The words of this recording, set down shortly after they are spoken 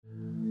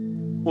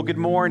Well, good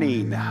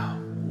morning.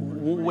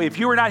 If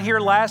you were not here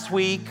last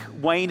week,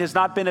 Wayne has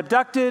not been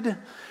abducted,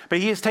 but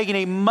he is taking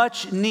a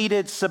much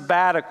needed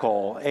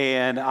sabbatical,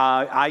 and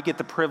I get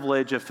the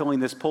privilege of filling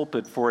this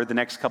pulpit for the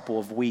next couple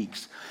of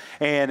weeks.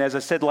 And as I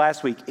said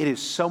last week, it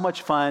is so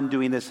much fun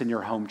doing this in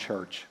your home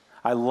church.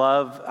 I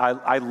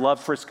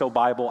love Frisco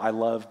Bible. I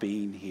love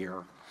being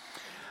here.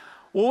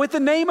 Well, with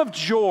the name of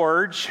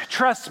George,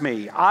 trust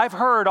me, I've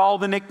heard all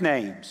the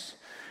nicknames.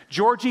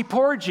 Georgie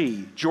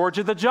Porgy, George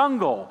of the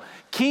Jungle,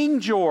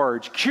 King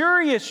George,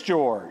 Curious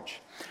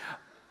George.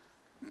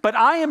 But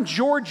I am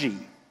Georgie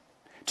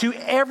to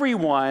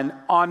everyone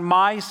on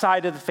my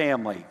side of the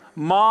family.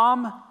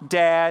 Mom,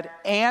 dad,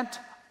 aunt,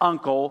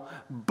 uncle,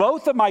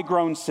 both of my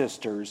grown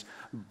sisters,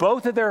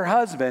 both of their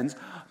husbands,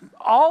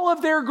 all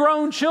of their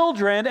grown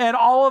children, and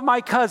all of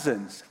my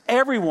cousins.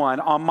 Everyone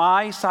on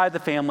my side of the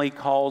family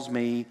calls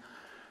me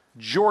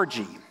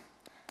Georgie.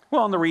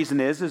 Well, and the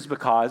reason is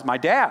because my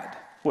dad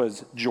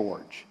was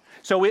George.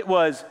 So it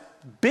was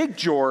Big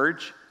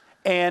George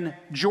and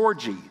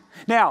Georgie.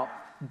 Now,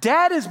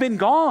 Dad has been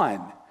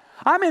gone.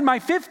 I'm in my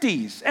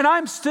 50s, and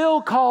I'm still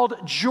called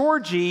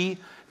Georgie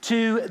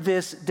to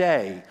this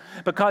day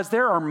because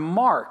there are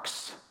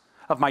marks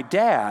of my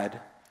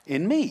dad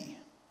in me.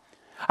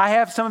 I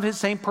have some of his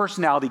same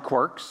personality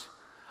quirks.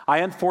 I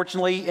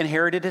unfortunately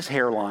inherited his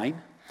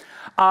hairline.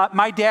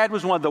 My dad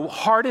was one of the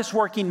hardest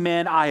working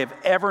men I have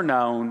ever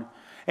known,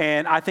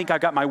 and I think I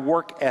got my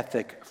work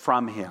ethic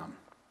from him.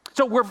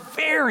 So we're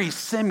very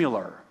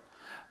similar,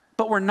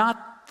 but we're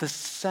not the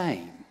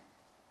same.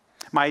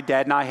 My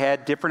dad and I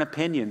had different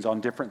opinions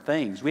on different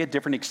things. We had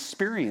different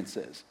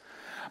experiences.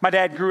 My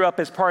dad grew up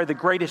as part of the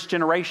greatest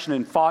generation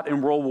and fought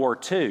in World War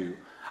II.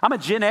 I'm a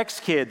Gen X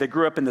kid that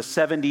grew up in the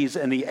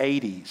 70s and the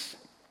 80s.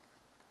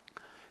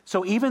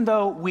 So even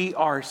though we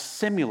are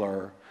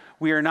similar,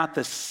 we are not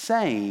the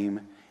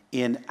same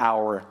in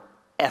our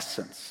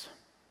essence.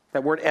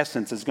 That word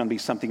essence is going to be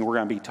something we're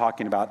going to be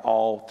talking about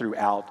all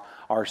throughout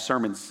our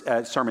sermon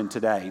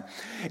today.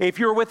 If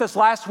you were with us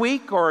last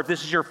week, or if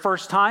this is your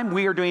first time,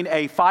 we are doing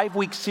a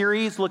 5-week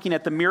series looking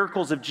at the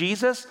miracles of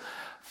Jesus,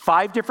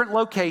 5 different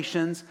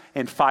locations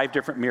and 5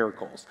 different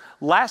miracles.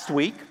 Last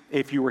week,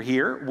 if you were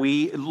here,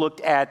 we looked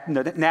at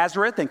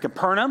Nazareth and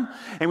Capernaum,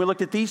 and we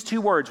looked at these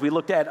 2 words. We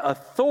looked at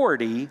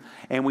authority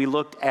and we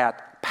looked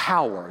at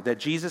power, that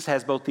Jesus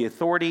has both the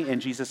authority and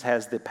Jesus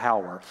has the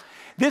power.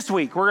 This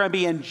week, we're going to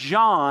be in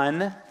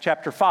John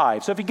chapter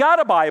 5. So if you got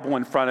a Bible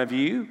in front of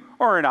you,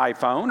 or an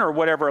iPhone, or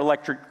whatever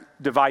electric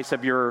device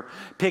of your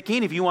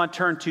picking, if you want to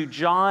turn to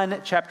John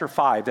chapter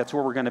 5, that's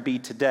where we're going to be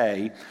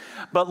today.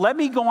 But let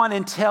me go on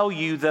and tell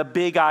you the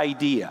big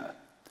idea.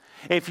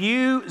 If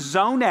you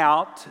zone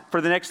out for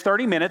the next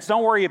 30 minutes,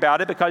 don't worry about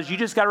it, because you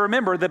just got to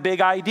remember the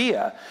big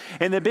idea.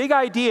 And the big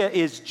idea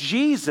is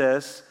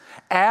Jesus,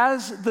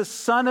 as the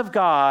Son of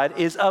God,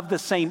 is of the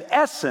same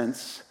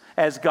essence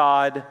as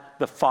God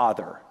the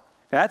Father.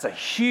 Now, that's a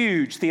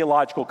huge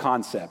theological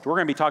concept. We're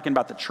going to be talking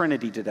about the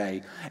Trinity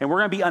today, and we're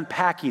going to be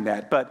unpacking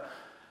that. But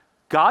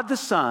God the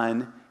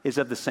Son is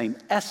of the same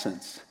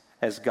essence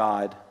as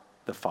God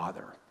the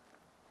Father.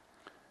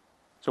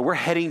 So we're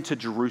heading to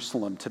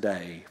Jerusalem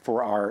today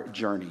for our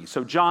journey.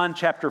 So John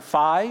chapter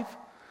 5,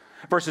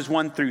 verses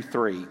 1 through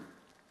 3.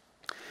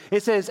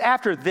 It says,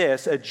 after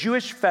this, a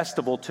Jewish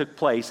festival took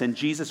place, and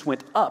Jesus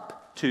went up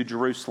to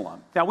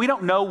Jerusalem. Now, we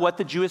don't know what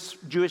the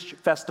Jewish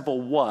festival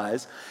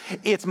was.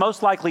 It's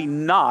most likely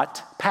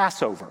not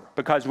Passover,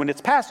 because when it's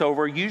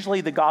Passover,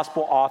 usually the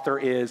gospel author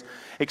is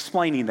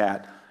explaining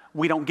that.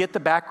 We don't get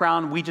the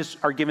background. We just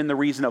are given the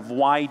reason of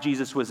why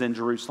Jesus was in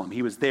Jerusalem.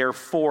 He was there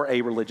for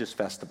a religious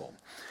festival.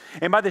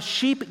 And by the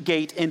sheep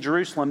gate in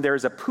Jerusalem, there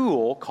is a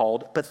pool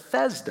called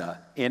Bethesda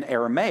in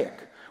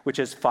Aramaic, which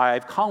has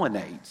 5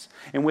 colonnades.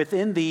 And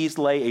within these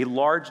lay a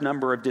large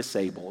number of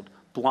disabled,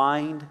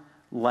 blind,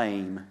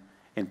 lame,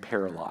 and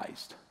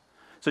paralyzed.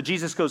 So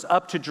Jesus goes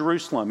up to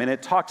Jerusalem, and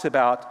it talks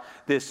about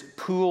this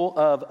pool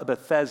of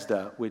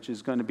Bethesda, which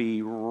is going to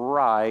be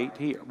right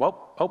here.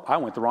 I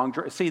went the wrong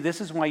direction. See,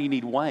 this is why you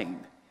need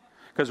Wayne,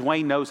 because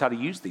Wayne knows how to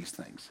use these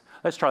things.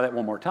 Let's try that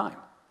one more time.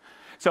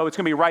 So it's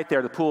going to be right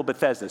there, the pool of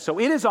Bethesda. So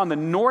it is on the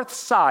north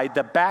side,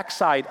 the back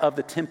side of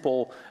the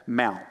Temple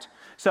Mount.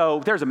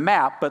 So there's a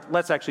map, but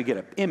let's actually get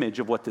an image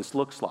of what this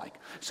looks like.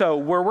 So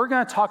where we're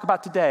going to talk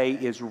about today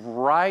is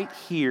right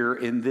here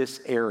in this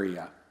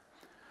area.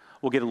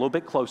 We'll get a little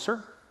bit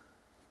closer.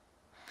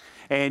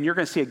 And you're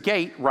going to see a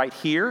gate right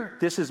here.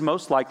 This is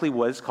most likely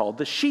what is called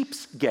the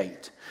Sheep's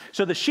Gate.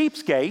 So the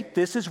Sheep's Gate,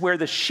 this is where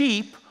the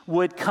sheep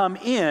would come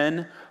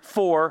in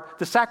for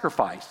the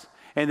sacrifice.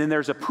 And then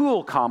there's a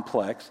pool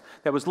complex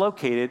that was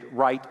located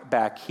right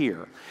back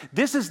here.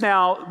 This is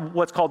now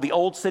what's called the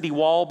Old City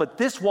Wall, but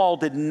this wall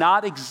did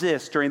not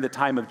exist during the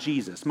time of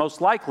Jesus.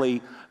 Most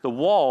likely, the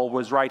wall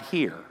was right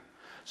here.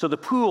 So the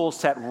pool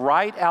sat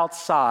right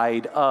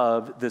outside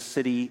of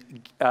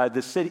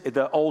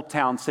the old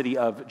town city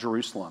of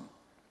Jerusalem.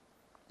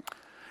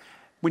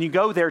 When you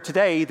go there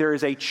today, there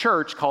is a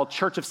church called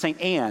Church of St.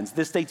 Anne's.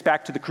 This dates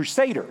back to the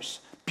Crusaders.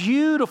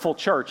 Beautiful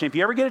church. And if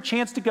you ever get a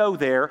chance to go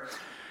there,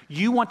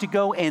 you want to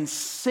go and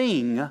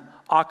sing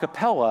a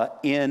cappella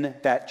in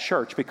that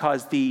church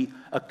because the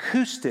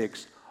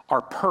acoustics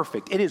are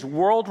perfect. It is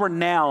world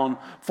renowned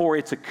for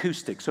its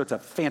acoustics, so it's a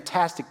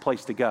fantastic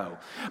place to go.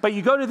 But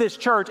you go to this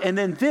church, and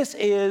then this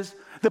is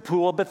the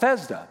Pool of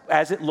Bethesda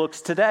as it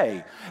looks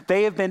today.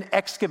 They have been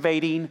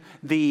excavating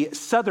the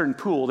southern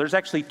pool. There's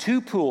actually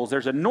two pools.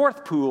 There's a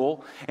north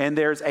pool and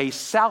there's a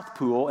south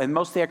pool, and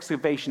most of the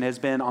excavation has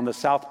been on the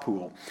south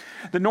pool.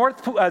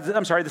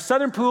 The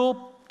southern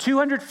pool,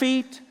 200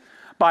 feet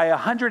by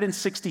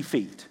 160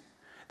 feet.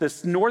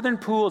 This northern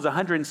pool is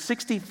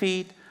 160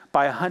 feet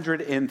by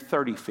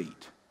 130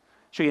 feet.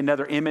 Show you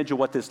another image of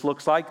what this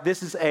looks like.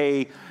 This is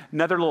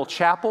another little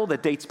chapel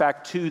that dates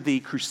back to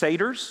the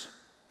Crusaders.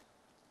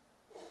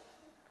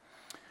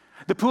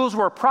 The pools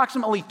were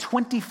approximately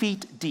 20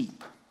 feet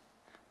deep.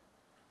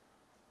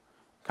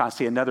 Kind of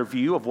see another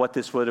view of what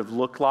this would have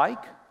looked like.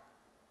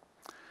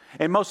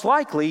 And most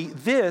likely,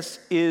 this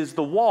is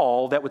the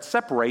wall that would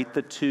separate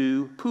the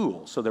two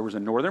pools. So there was a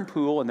northern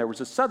pool and there was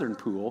a southern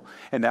pool,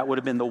 and that would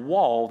have been the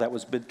wall that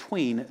was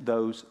between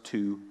those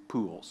two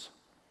pools.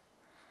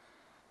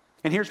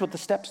 And here's what the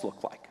steps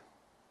look like.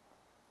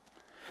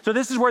 So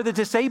this is where the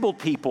disabled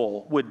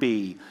people would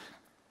be.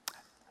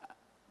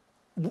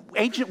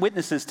 Ancient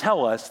witnesses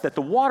tell us that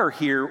the water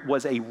here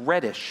was a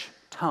reddish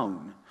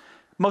tone.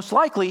 Most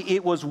likely,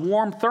 it was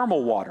warm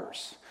thermal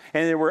waters.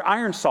 And there were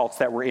iron salts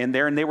that were in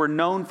there, and they were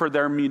known for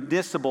their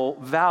medicinal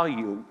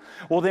value.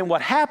 Well, then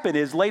what happened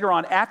is later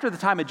on, after the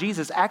time of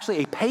Jesus,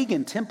 actually a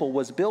pagan temple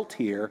was built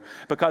here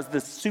because of the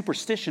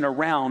superstition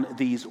around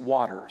these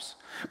waters.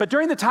 But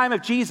during the time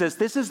of Jesus,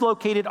 this is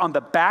located on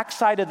the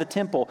backside of the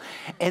temple,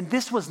 and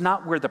this was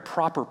not where the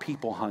proper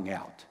people hung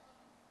out.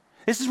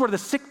 This is where the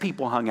sick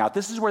people hung out.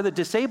 This is where the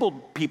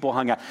disabled people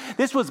hung out.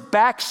 This was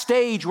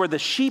backstage where the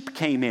sheep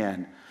came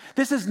in.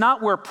 This is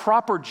not where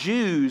proper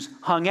Jews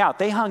hung out.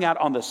 They hung out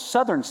on the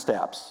southern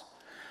steps.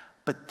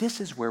 But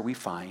this is where we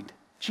find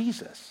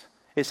Jesus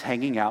is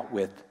hanging out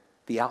with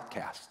the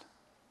outcast.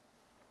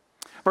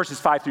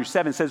 Verses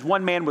 5-7 says,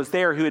 one man was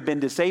there who had been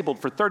disabled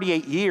for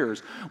 38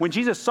 years. When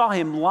Jesus saw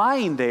him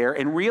lying there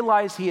and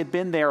realized he had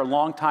been there a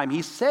long time,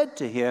 he said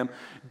to him,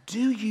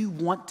 "Do you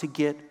want to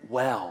get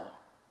well?"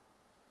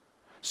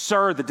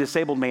 "Sir," the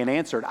disabled man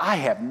answered, "I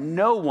have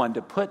no one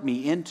to put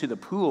me into the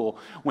pool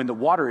when the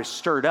water is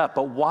stirred up,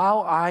 but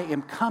while I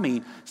am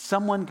coming,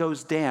 someone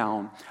goes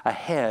down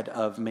ahead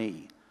of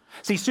me."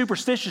 See,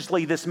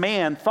 superstitiously, this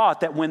man thought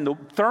that when the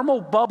thermal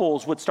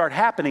bubbles would start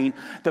happening,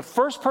 the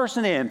first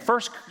person in,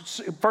 first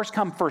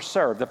come, first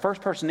serve, the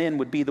first person in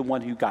would be the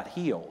one who got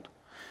healed.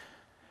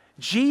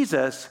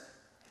 Jesus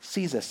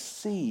sees a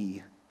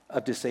sea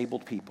of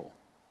disabled people,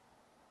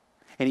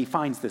 and he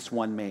finds this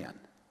one man.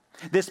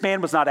 This man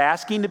was not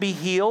asking to be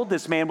healed.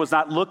 This man was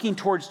not looking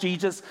towards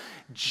Jesus.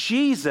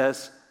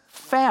 Jesus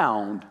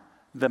found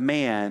the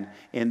man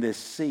in this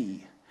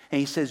sea. And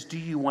he says, "Do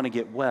you want to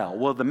get well?"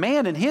 Well, the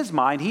man in his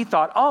mind, he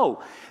thought,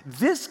 "Oh,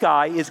 this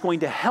guy is going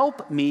to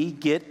help me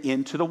get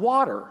into the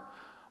water.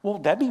 Well,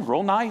 that'd be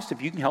real nice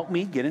if you can help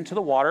me get into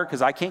the water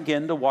because I can't get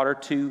into the water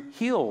to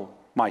heal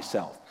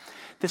myself."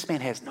 This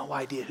man has no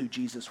idea who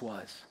Jesus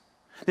was.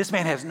 This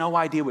man has no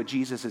idea what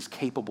Jesus is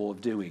capable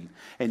of doing,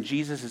 and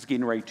Jesus is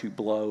getting ready to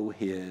blow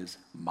his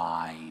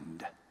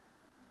mind.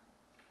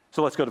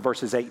 So let's go to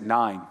verses 8 and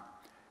 9.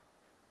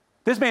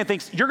 This man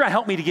thinks, "You're going to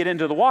help me to get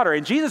into the water,"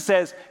 and Jesus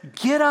says,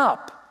 "Get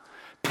up,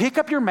 pick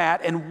up your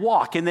mat and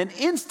walk." And then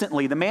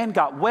instantly the man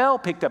got well,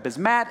 picked up his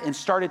mat, and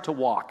started to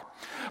walk.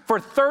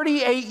 For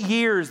 38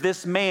 years,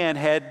 this man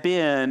had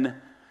been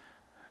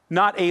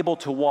not able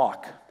to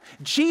walk.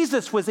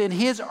 Jesus was in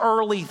his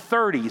early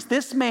 30s.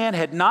 This man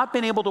had not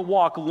been able to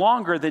walk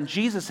longer than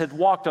Jesus had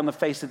walked on the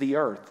face of the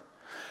earth.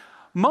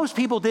 Most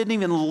people didn't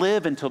even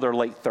live until their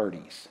late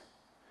 30s.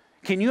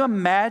 Can you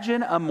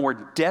imagine a more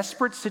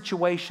desperate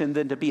situation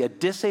than to be a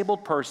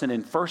disabled person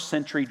in first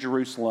century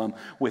Jerusalem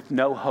with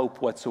no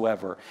hope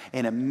whatsoever?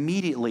 And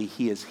immediately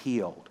he is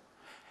healed.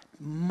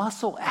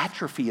 Muscle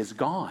atrophy is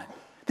gone.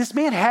 This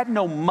man had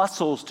no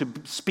muscles to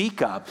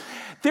speak of.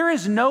 There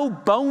is no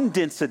bone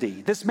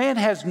density. This man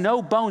has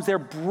no bones. They're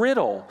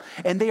brittle,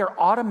 and they are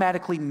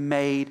automatically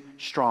made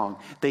strong.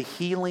 The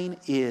healing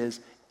is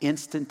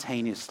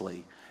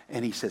instantaneously.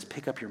 And he says,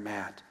 "Pick up your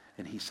mat,"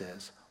 and he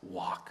says,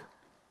 "Walk."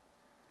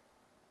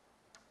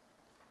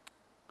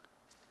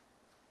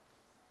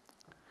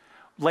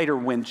 Later,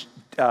 when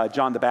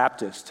John the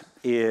Baptist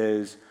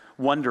is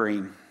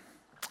wondering,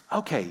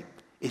 okay,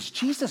 is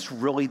Jesus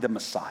really the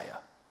Messiah?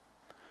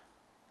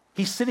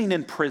 He's sitting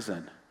in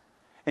prison,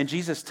 and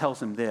Jesus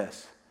tells him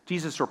this.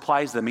 Jesus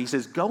replies to them. He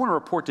says, "Go and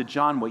report to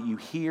John what you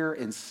hear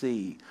and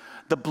see.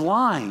 The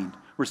blind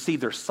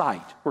receive their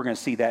sight." We're going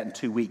to see that in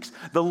 2 weeks.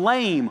 "The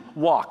lame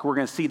walk." We're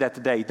going to see that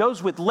today.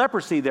 "Those with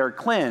leprosy, they're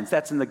cleansed."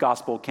 That's in the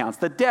gospel accounts.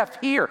 "The deaf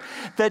hear."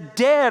 "The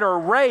dead are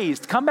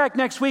raised." Come back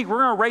next week. We're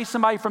going to raise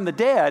somebody from the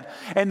dead.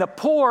 "And the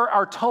poor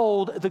are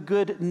told the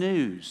good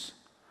news."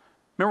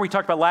 Remember we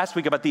talked about last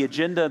week about the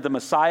agenda of the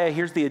Messiah?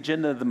 Here's the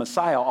agenda of the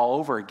Messiah all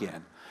over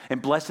again.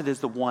 "And blessed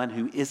is the one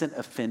who isn't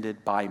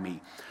offended by me."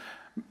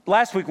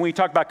 Last week when we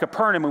talked about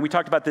Capernaum, when we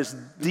talked about this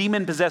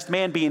demon-possessed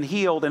man being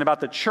healed and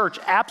about the church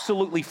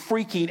absolutely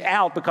freaking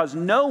out because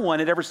no one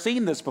had ever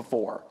seen this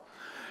before.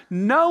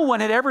 No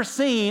one had ever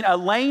seen a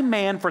lame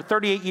man for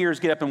 38 years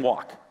get up and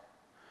walk.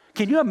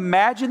 Can you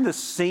imagine the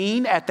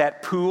scene at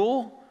that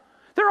pool?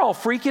 They're all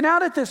freaking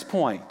out at this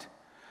point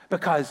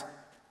because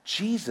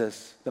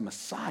Jesus, the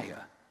Messiah,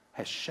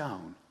 has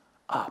shown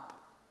up.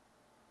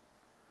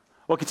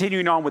 Well,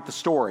 continuing on with the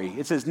story,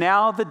 it says,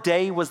 now the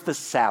day was the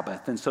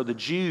Sabbath. And so the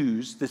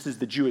Jews, this is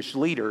the Jewish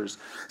leaders,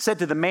 said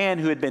to the man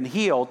who had been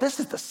healed, this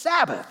is the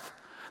Sabbath.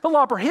 The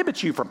law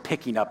prohibits you from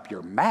picking up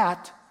your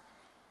mat.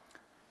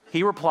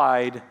 He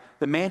replied,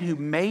 the man who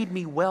made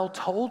me well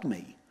told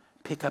me,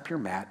 pick up your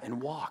mat and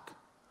walk.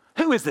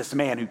 Who is this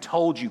man who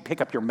told you,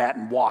 pick up your mat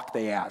and walk,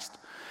 they asked.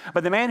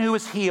 But the man who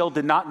was healed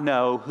did not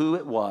know who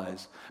it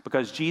was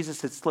because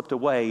Jesus had slipped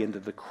away into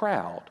the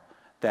crowd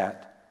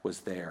that was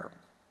there.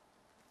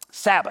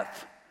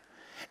 Sabbath.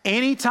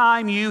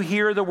 Anytime you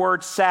hear the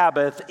word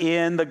Sabbath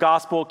in the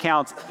gospel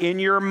accounts, in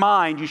your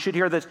mind, you should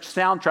hear the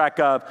soundtrack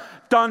of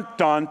dun,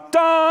 dun,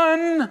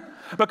 dun,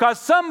 because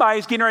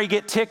somebody's getting ready to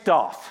get ticked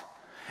off.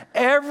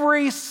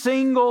 Every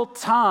single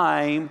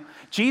time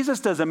Jesus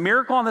does a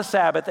miracle on the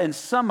Sabbath and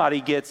somebody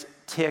gets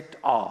ticked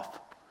off.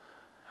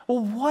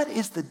 Well, what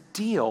is the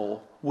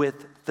deal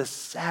with the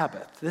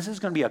Sabbath? This is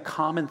going to be a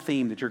common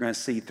theme that you're going to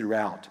see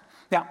throughout.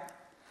 Now,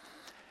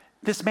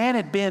 this man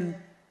had been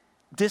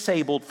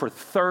disabled for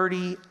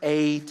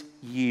 38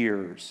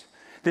 years.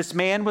 This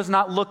man was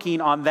not looking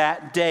on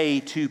that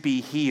day to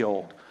be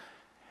healed.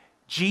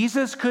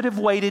 Jesus could have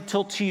waited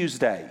till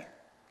Tuesday.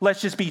 Let's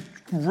just be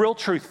real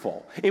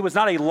truthful. It was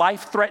not a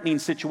life-threatening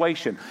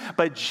situation,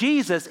 but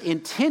Jesus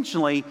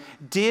intentionally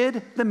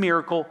did the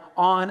miracle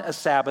on a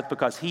Sabbath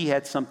because he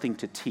had something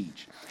to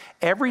teach.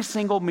 Every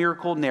single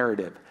miracle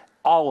narrative,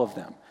 all of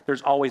them,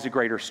 there's always a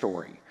greater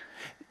story.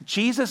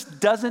 Jesus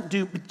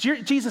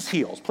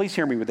heals, please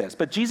hear me with this,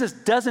 but Jesus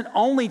doesn't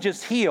only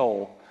just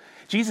heal,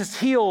 Jesus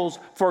heals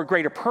for a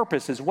greater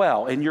purpose as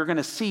well, and you're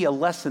gonna see a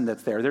lesson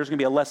that's there. There's gonna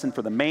be a lesson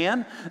for the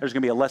man, there's gonna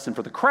be a lesson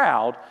for the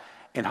crowd,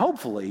 and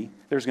hopefully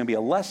there's gonna be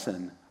a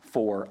lesson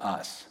for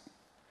us.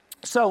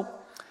 So,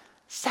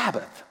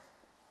 Sabbath,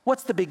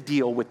 what's the big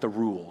deal with the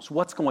rules?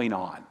 What's going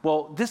on?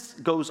 Well, this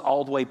goes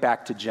all the way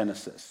back to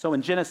Genesis. So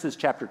in Genesis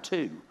chapter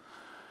 2,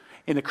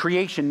 in the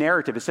creation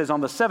narrative, it says,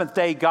 on the seventh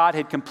day, God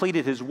had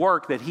completed his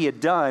work that he had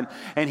done,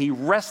 and he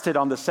rested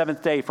on the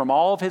seventh day from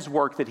all of his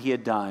work that he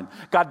had done.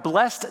 God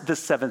blessed the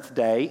seventh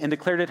day and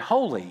declared it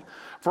holy,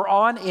 for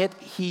on it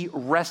he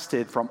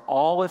rested from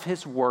all of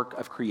his work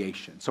of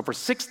creation. So for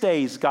 6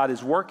 days, God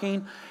is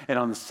working, and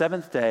on the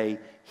seventh day,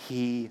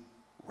 he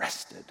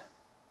rested.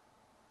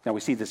 Now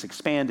we see this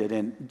expanded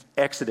in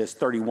Exodus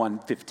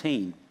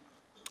 31:15.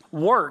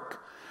 Work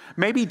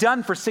may be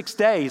done for 6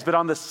 days, but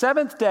on the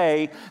seventh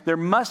day, there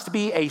must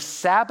be a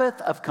Sabbath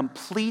of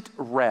complete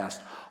rest,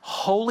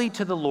 holy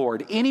to the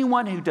Lord.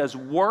 Anyone who does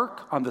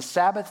work on the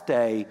Sabbath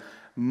day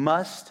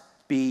must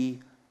be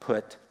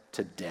put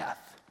to death.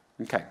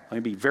 Okay, let me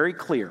be very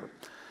clear.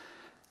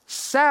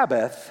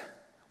 Sabbath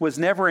was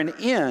never an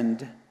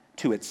end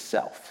to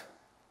itself.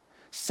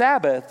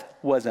 Sabbath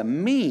was a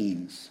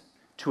means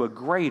to a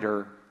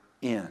greater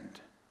end.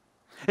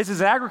 This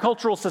is an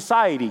agricultural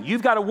society.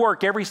 You've got to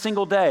work every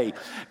single day.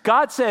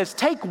 God says,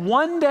 take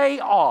 1 day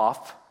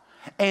off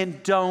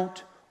and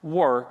don't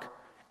work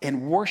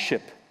and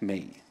worship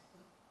me.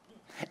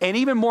 And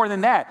even more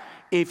than that,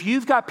 if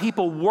you've got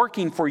people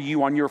working for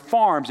you on your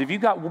farms, if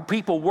you've got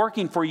people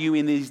working for you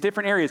in these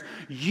different areas,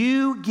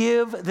 you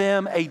give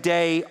them a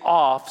day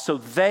off so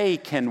they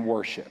can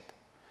worship.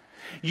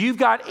 You've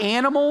got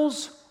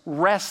animals,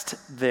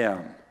 rest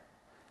them.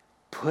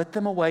 Put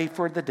them away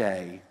for the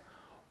day.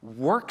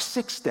 Work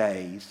 6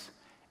 days,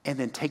 and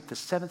then take the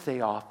seventh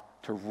day off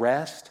to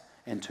rest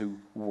and to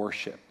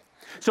worship.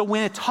 So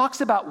when it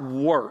talks about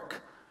work,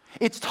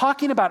 it's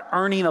talking about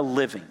earning a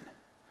living.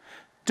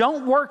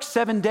 Don't work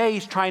 7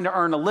 days trying to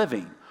earn a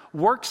living.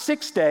 Work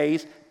 6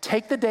 days,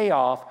 take the day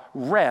off,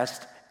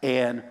 rest,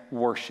 and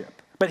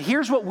worship. But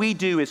here's what we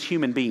do as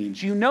human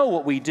beings. You know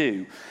what we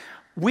do.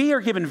 We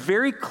are given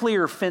very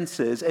clear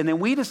fences, and then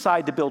we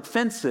decide to build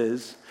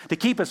fences to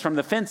keep us from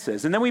the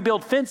fences. And then we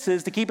build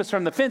fences to keep us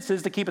from the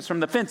fences, to keep us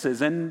from the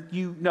fences. And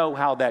you know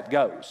how that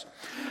goes.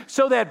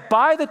 So that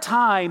by the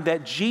time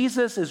that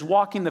Jesus is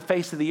walking the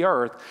face of the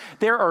earth,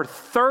 there are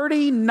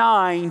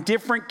 39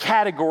 different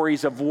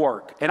categories of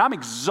work. And I'm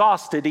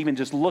exhausted even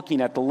just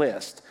looking at the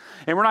list.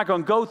 And we're not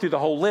going to go through the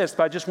whole list,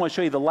 but I just want to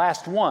show you the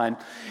last one.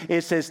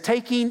 It says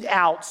taking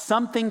out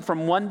something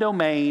from one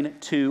domain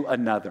to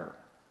another.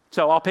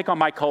 So I'll pick on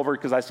Mike Culver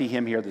because I see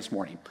him here this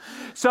morning.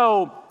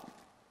 So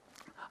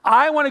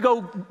I want to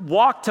go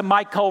walk to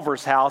Mike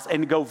Culver's house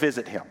and go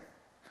visit him.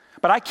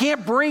 But I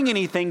can't bring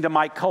anything to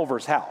Mike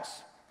Culver's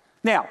house.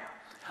 Now,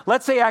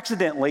 let's say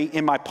accidentally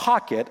in my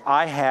pocket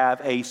I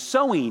have a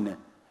sewing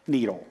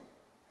needle.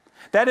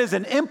 That is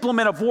an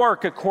implement of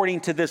work according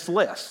to this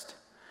list.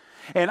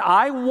 And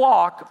I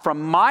walk from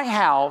my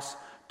house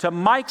to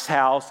Mike's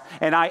house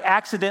and I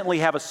accidentally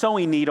have a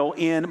sewing needle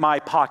in my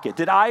pocket?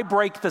 Did I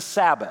break the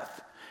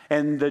Sabbath?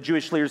 And the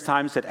Jewish leaders at the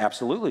time said,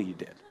 absolutely you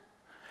did.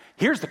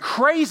 Here's the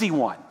crazy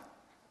one.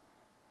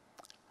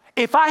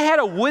 If I had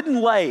a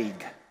wooden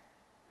leg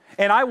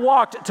and I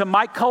walked to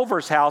Mike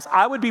Culver's house,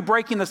 I would be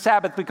breaking the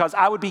Sabbath because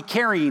I would be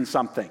carrying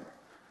something.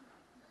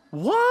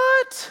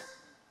 What?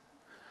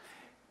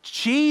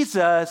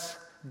 Jesus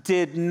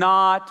did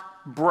not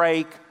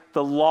break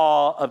the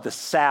law of the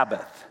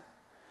Sabbath.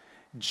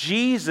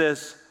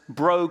 Jesus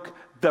broke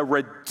the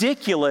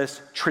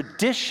ridiculous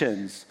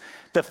traditions,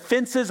 the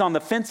fences on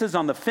the fences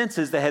on the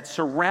fences that had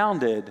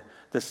surrounded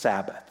the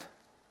Sabbath.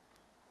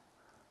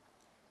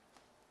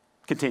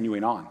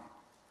 Continuing on.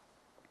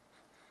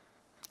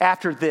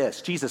 After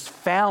this, Jesus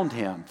found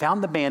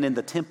the man in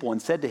the temple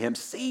and said to him,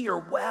 "See, you're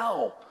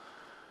well.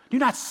 Do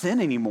not sin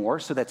anymore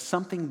so that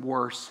something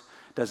worse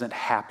doesn't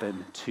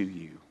happen to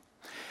you."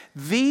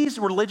 These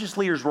religious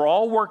leaders were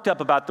all worked up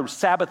about the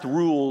Sabbath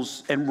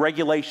rules and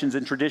regulations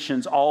and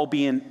traditions all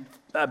being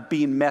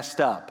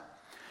messed up.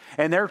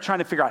 And they're trying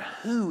to figure out,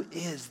 who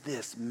is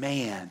this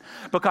man?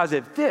 Because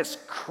if this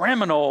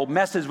criminal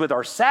messes with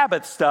our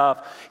Sabbath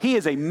stuff, he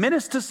is a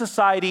menace to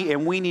society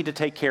and we need to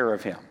take care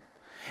of him.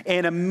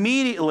 And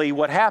immediately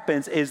what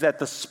happens is that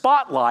the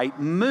spotlight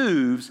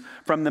moves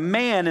from the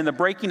man in the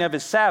breaking of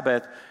his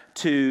Sabbath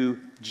to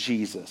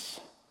Jesus.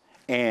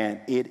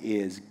 And it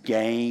is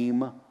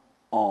game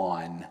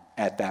on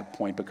at that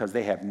point because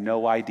they have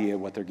no idea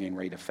what they're getting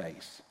ready to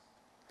face.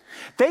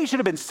 They should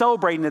have been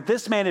celebrating that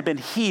this man had been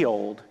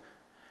healed,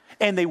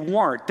 and they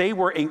weren't. They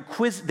were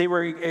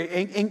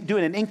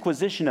doing an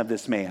inquisition of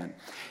this man.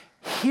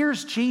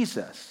 Here's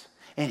Jesus,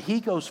 and he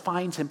goes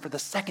finds him for the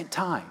second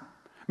time.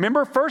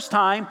 Remember, first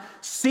time,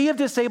 sea of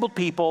disabled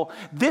people.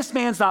 This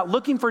man's not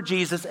looking for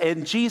Jesus,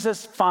 and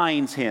Jesus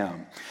finds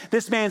him.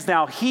 This man's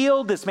now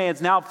healed. This man's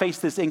now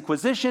faced this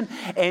inquisition,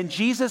 and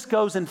Jesus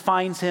goes and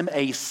finds him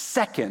a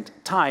second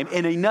time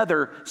in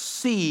another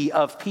sea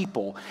of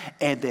people.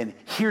 And then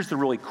here's the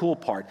really cool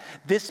part.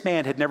 This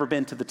man had never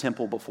been to the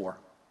temple before.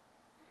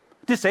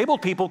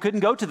 Disabled people couldn't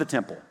go to the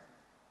temple.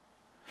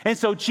 And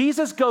so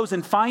Jesus goes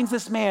and finds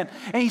this man,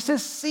 and he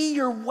says, "See,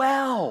 you're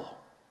well.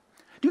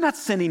 Do not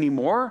sin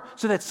anymore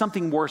so that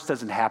something worse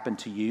doesn't happen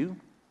to you.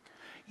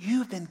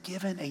 You've been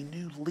given a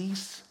new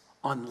lease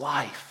on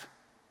life."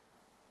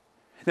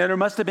 Now, there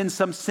must have been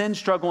some sin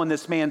struggle in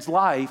this man's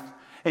life.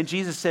 And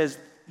Jesus says,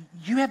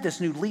 you have this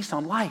new lease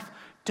on life.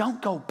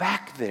 Don't go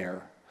back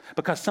there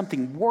because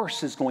something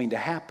worse is going to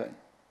happen.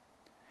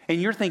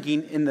 And you're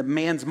thinking in the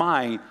man's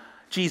mind,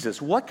 Jesus,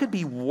 what could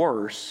be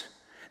worse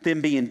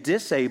than being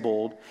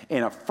disabled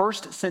in a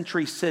first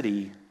century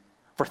city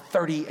for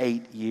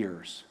 38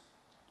 years?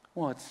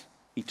 Well, it's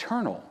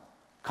eternal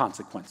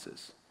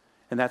consequences.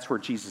 And that's where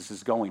Jesus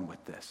is going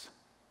with this.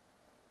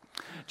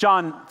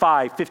 John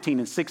 5:15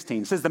 and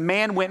 16 says, the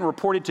man went and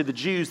reported to the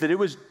Jews that it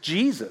was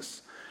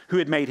Jesus who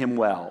had made him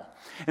well.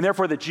 And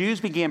therefore the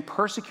Jews began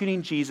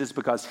persecuting Jesus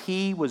because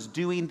he was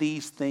doing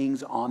these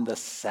things on the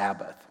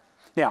Sabbath.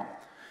 Now,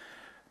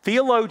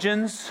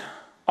 theologians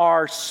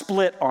are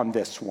split on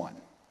this one.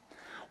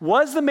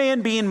 Was the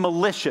man being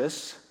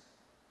malicious?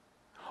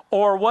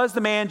 Or was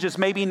the man just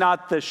maybe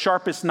not the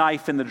sharpest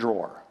knife in the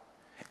drawer?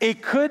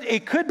 It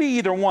could be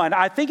either one.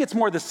 I think it's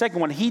more the second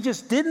one. He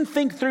just didn't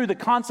think through the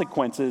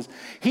consequences.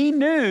 He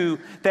knew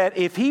that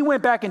if he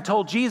went back and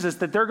told Jesus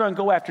that they're going to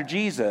go after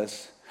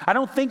Jesus, I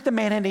don't think the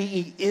man had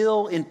any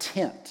ill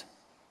intent.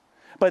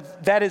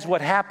 But that is what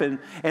happened.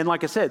 And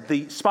like I said,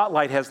 the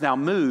spotlight has now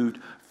moved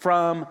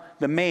from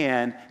the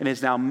man and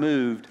has now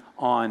moved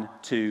on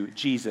to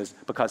Jesus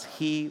because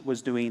he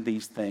was doing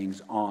these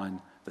things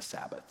on the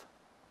Sabbath.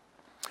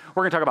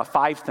 We're going to talk about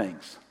 5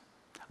 things,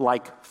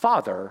 like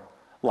Father,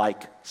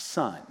 like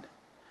Son.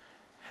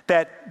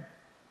 That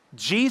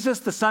Jesus,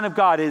 the Son of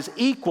God, is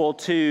equal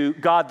to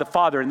God the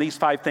Father in these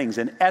 5 things: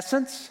 in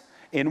essence,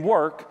 in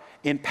work,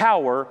 in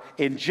power,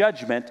 in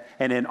judgment,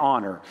 and in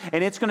honor.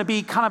 And it's going to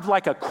be kind of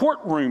like a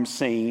courtroom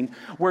scene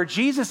where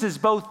Jesus is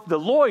both the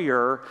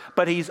lawyer,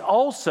 but he's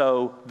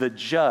also the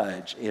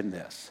judge in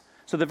this.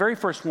 So the very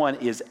first one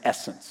is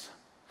essence.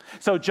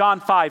 So John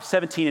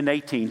 5:17 and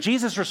 18,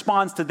 Jesus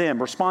responds to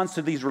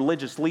these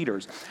religious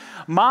leaders.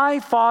 My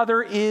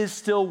Father is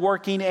still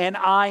working and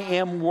I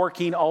am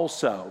working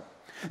also.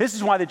 This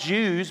is why the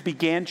Jews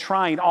began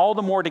trying all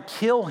the more to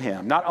kill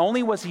him. Not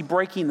only was he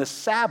breaking the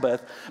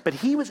Sabbath, but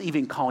he was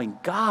even calling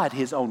God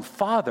his own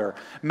Father,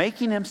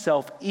 making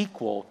himself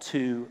equal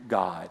to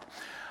God.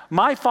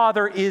 My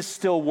Father is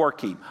still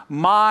working.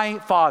 My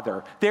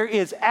Father. There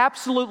is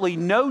absolutely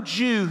no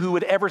Jew who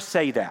would ever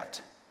say that.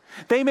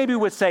 They maybe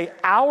would say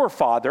our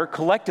Father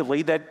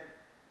collectively, that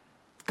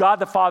God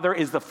the Father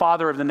is the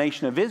Father of the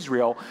nation of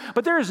Israel,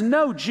 but there is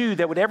no Jew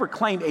that would ever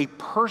claim a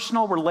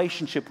personal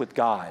relationship with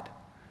God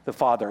the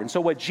Father. And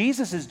so what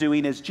Jesus is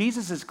doing is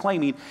Jesus is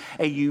claiming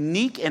a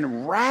unique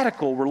and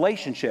radical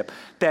relationship,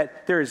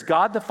 that there is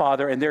God the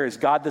Father and there is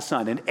God the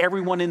Son, and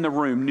everyone in the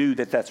room knew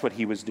that that's what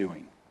he was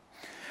doing.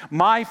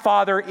 My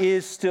Father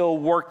is still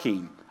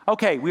working.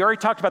 Okay, we already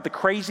talked about the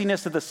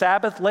craziness of the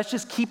Sabbath. Let's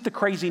just keep the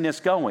craziness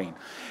going.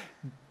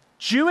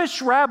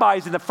 Jewish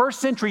rabbis in the first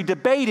century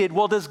debated,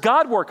 well, does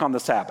God work on the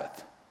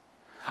Sabbath?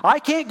 I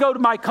can't go to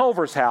my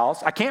Culver's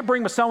house. I can't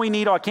bring my sewing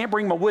needle. I can't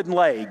bring my wooden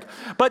leg.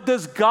 But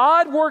does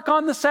God work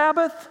on the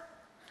Sabbath?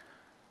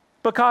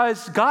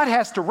 Because God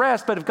has to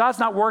rest, but if God's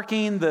not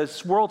working,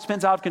 this world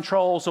spins out of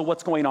control, so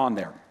what's going on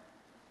there?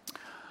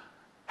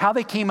 How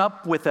they came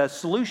up with a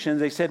solution,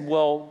 they said,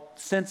 well,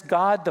 since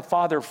God the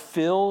Father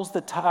fills the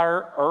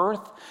entire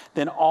earth,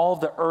 then all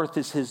the earth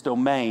is his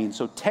domain.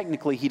 So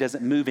technically, he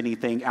doesn't move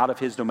anything out of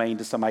his domain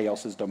to somebody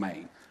else's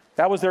domain.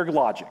 That was their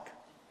logic.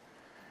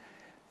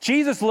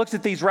 Jesus looks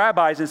at these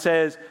rabbis and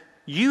says,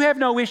 you have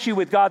no issue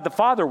with God the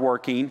Father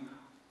working.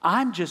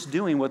 I'm just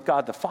doing what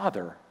God the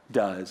Father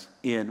does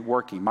in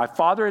working. My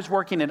Father is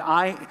working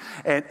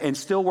and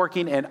still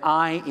working, and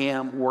I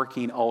am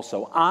working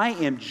also. I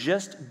am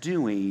just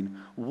doing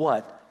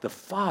what the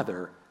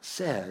Father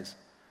says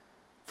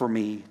for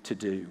me to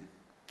do.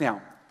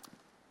 Now,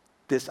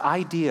 this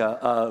idea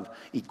of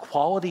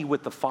equality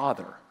with the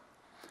Father,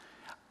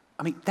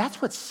 I mean,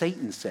 that's what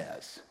Satan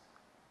says.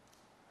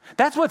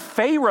 That's what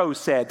Pharaoh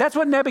said. That's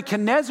what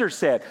Nebuchadnezzar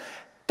said.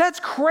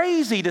 That's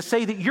crazy to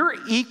say that you're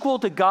equal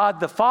to God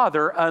the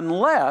Father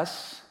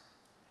unless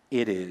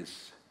it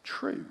is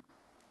true.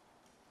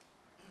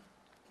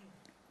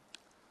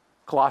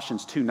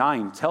 Colossians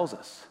 2:9 tells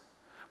us,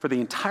 for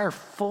the entire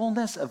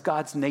fullness of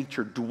God's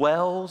nature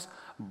dwells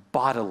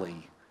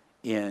bodily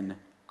in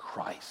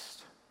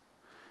Christ.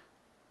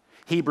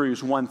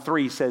 Hebrews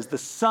 1:3 says, the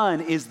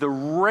Son is the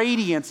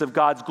radiance of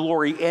God's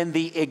glory and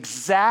the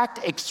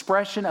exact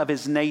expression of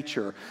his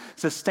nature,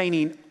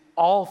 sustaining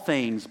all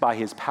things by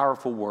his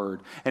powerful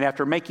word. And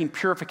after making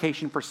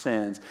purification for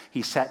sins,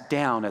 he sat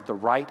down at the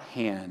right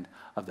hand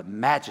of the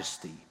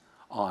majesty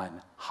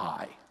on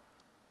high.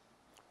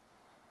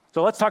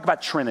 So let's talk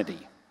about Trinity.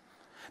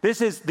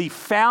 This is the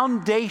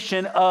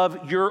foundation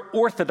of your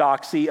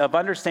orthodoxy of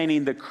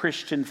understanding the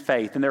Christian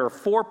faith. And there are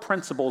 4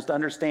 principles to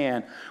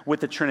understand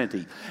with the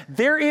Trinity.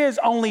 There is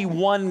only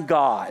one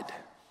God.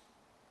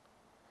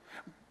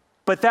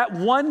 But that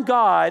one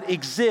God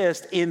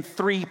exists in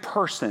 3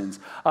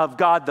 persons of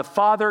God the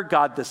Father,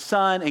 God the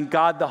Son, and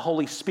God the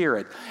Holy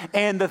Spirit.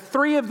 And the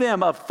 3 of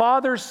them, of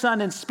Father,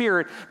 Son, and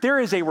Spirit, there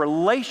is a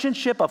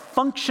relationship of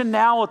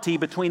functionality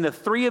between the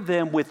 3 of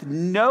them with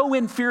no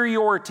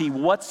inferiority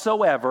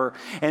whatsoever,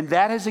 and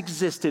that has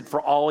existed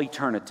for all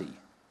eternity.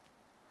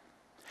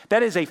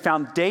 That is a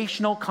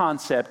foundational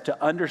concept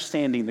to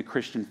understanding the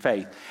Christian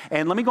faith.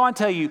 And let me go on and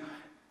tell you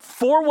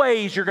 4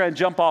 ways you're going to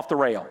jump off the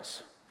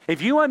rails.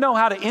 If you want to know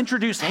how to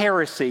introduce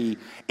heresy,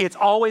 it's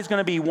always going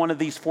to be one of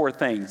these 4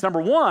 things.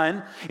 Number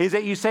 1 is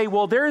that you say,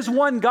 well, there is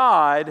one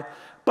God,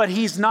 but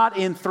he's not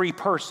in 3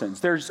 persons.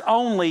 There's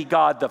only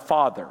God the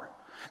Father.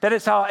 That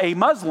is how a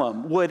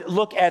Muslim would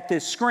look at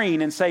this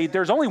screen and say,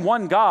 there's only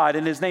one God,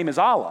 and his name is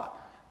Allah.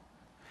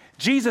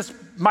 Jesus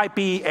might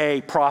be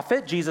a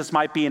prophet. Jesus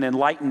might be an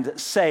enlightened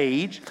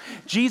sage.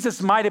 Jesus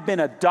might have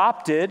been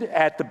adopted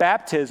at the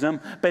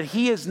baptism, but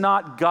he is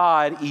not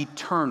God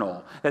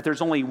eternal. That there's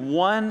only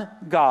one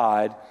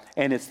God,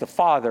 and it's the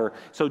Father.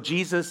 So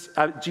Jesus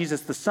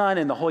the Son,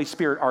 and the Holy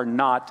Spirit are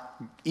not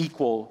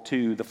equal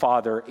to the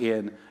Father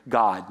in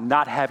God,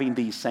 not having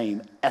the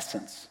same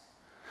essence.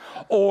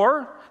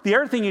 Or the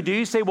other thing you do,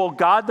 you say, well,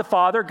 God the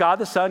Father, God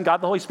the Son,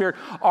 God the Holy Spirit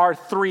are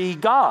 3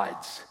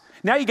 gods.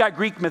 Now you got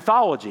Greek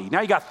mythology.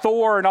 Now you got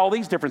Thor and all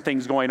these different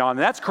things going on. And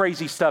that's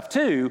crazy stuff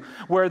too,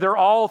 where they're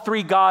all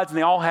 3 gods and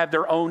they all have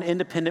their own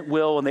independent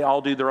will and they all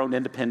do their own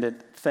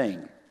independent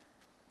thing.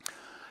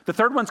 The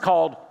third one's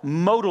called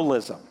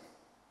modalism.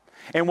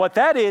 And what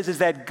that is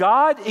that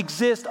God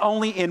exists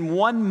only in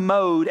one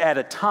mode at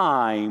a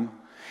time,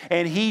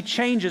 and he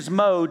changes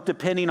mode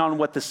depending on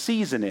what the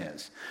season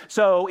is.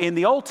 So in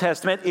the Old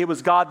Testament, it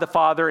was God the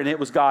Father and it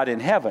was God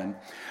in heaven.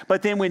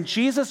 But then when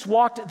Jesus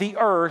walked the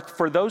earth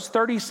for those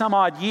 30 some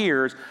odd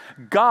years,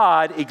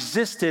 God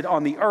existed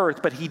on the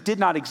earth, but he did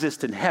not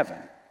exist in heaven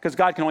because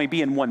God can only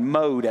be in one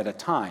mode at a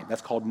time.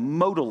 That's called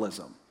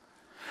modalism.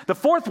 The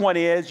fourth one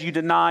is you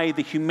deny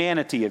the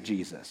humanity of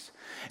Jesus.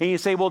 And you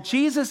say, well,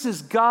 Jesus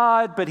is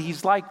God, but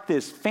he's like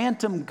this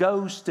phantom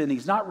ghost and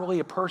he's not really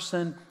a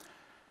person.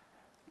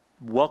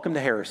 Welcome to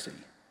heresy.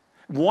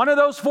 One of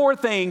those 4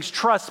 things,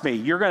 trust me,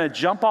 you're going to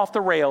jump off the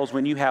rails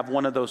when you have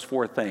one of those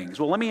 4 things.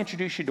 Well, let me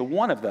introduce you to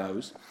one of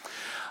those.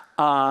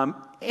 Around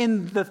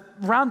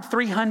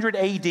 300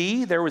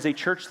 AD, there was a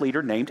church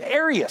leader named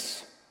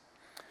Arius.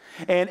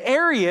 And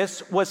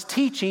Arius was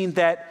teaching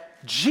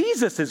that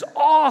Jesus is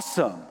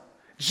awesome.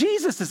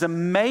 Jesus is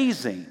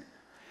amazing.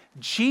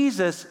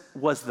 Jesus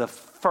was the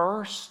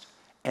first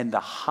and the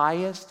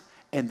highest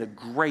and the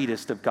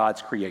greatest of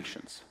God's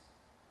creations.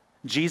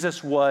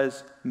 Jesus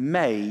was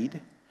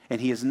made, and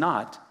he is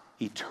not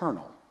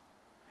eternal.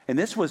 And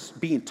this was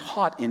being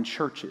taught in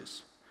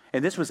churches.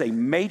 And this was a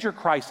major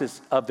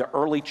crisis of the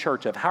early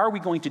church of how are we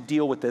going to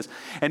deal with this?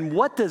 And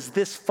what does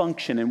this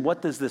function and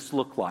what does this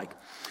look like?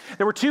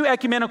 There were two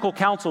ecumenical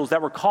councils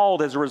that were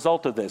called as a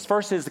result of this.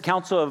 First is the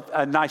Council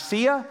of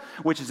Nicaea,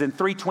 which is in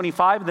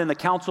 325, and then the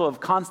Council of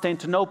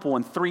Constantinople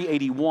in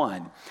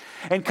 381.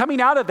 And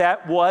coming out of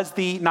that was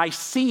the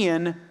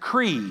Nicene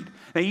Creed.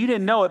 Now, you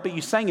didn't know it, but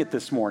you sang it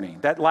this morning.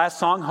 That last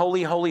song,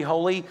 Holy, Holy,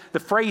 Holy, the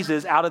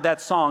phrases out of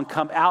that song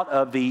come out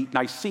of the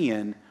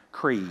Nicene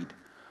Creed.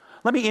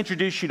 Let me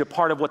introduce you to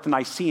part of what the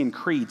Nicene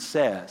Creed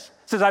says.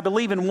 It says, I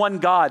believe in one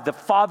God, the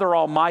Father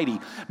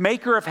Almighty,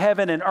 maker of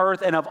heaven and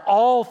earth and of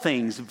all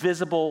things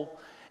visible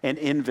and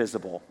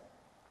invisible.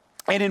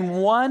 And in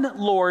one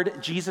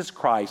Lord Jesus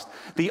Christ,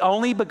 the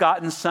only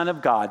begotten Son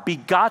of God,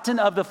 begotten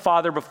of the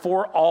Father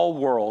before all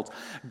worlds,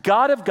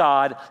 God of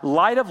God,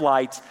 light of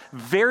lights,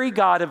 very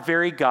God of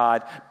very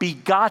God,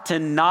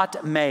 begotten,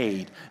 not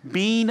made,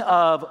 being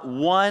of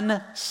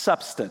one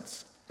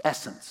substance,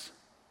 essence,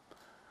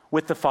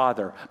 with the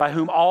Father, by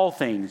whom all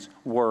things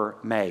were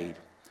made,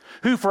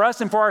 who for us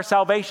and for our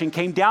salvation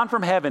came down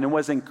from heaven and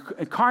was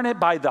incarnate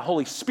by the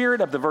Holy Spirit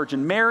of the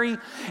Virgin Mary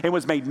and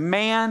was made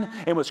man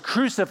and was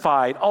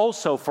crucified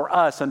also for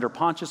us under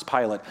Pontius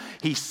Pilate.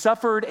 He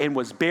suffered and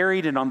was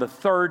buried, and on the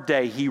third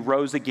day he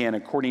rose again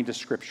according to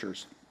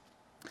Scriptures.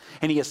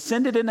 And he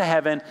ascended into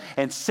heaven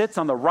and sits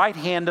on the right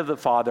hand of the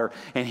Father,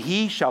 and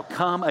he shall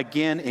come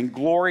again in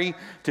glory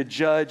to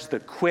judge the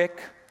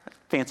quick,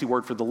 fancy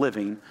word for the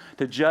living,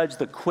 to judge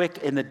the quick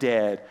and the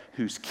dead,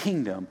 whose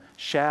kingdom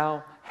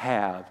shall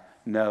have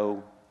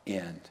no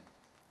end.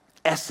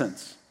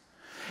 Essence.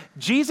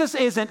 Jesus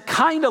isn't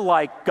kind of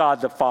like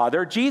God the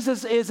Father.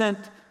 Jesus isn't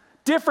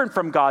different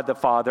from God the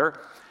Father.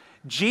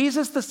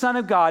 Jesus, the Son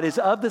of God, is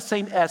of the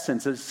same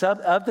essence,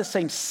 of the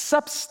same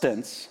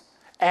substance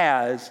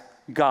as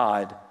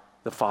God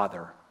the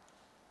Father.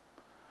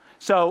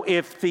 So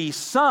if the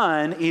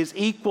Son is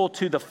equal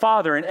to the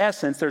Father in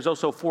essence, there's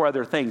also four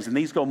other things, and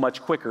these go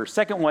much quicker.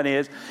 Second one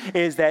is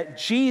that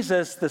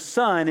Jesus, the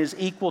Son, is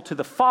equal to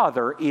the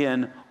Father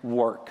in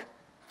work.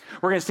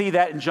 We're going to see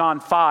that in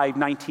John 5,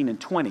 19 and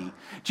 20.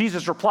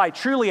 Jesus replied,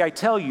 truly I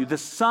tell you, the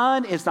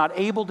Son is not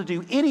able to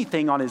do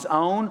anything on his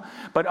own,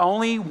 but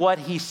only what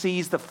he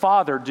sees the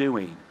Father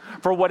doing.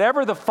 For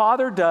whatever the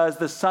Father does,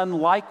 the Son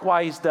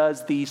likewise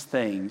does these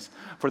things.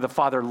 For the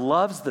Father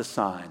loves the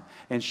Son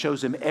and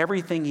shows him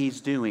everything he's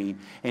doing,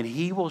 and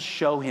he will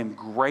show him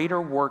greater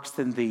works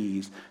than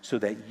these, so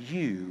that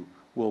you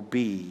will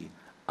be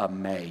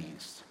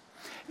amazed.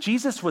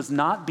 Jesus was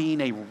not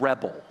being a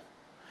rebel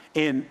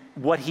in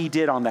what he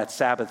did on that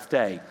Sabbath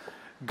day.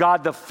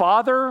 God the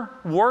Father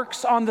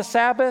works on the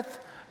Sabbath.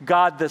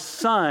 God the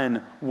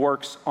Son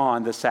works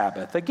on the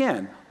Sabbath.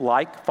 Again,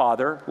 like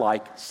Father,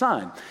 like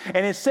Son.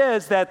 And it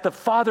says that the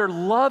Father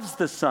loves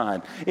the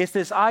Son. It's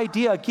this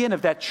idea, again,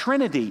 of that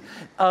Trinity,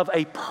 of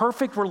a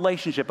perfect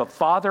relationship of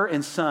Father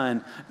and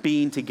Son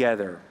being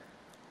together.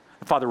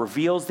 The Father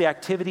reveals the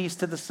activities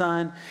to the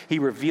Son. He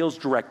reveals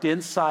direct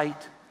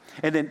insight.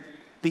 And then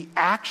the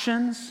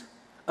actions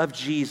of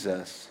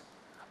Jesus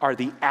are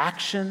the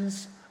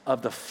actions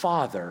of the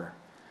Father,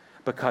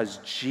 because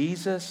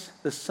Jesus,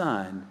 the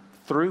Son,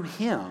 through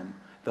him,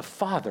 the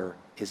Father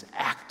is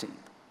acting.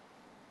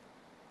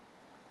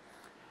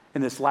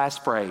 In this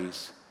last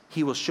phrase,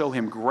 he will show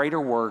him greater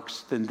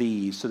works than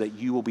these, so that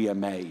you will be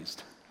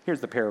amazed.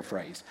 Here's the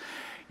paraphrase.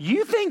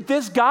 You think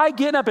this guy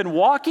getting up and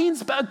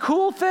walking's a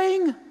cool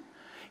thing?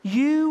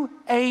 You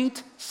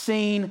ain't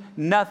seen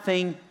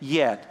nothing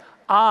yet.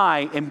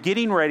 I am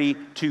getting ready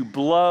to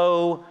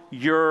blow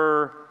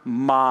your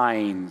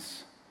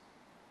minds.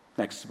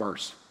 Next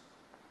verse.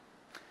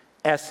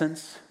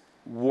 Essence,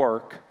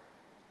 work,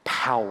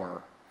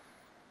 power.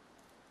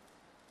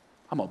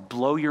 I'm going to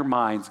blow your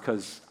minds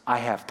because I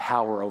have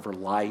power over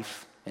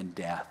life and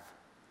death.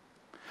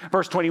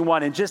 Verse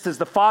 21, and just as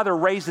the Father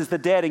raises the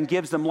dead and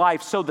gives them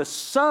life, so the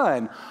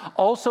Son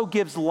also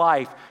gives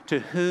life to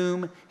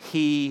whom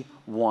he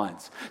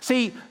wants.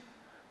 See,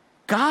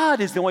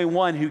 God is the only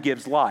one who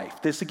gives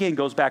life. This again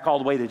goes back all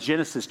the way to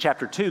Genesis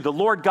chapter 2. The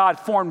Lord God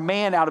formed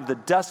man out of the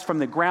dust from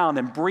the ground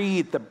and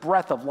breathed the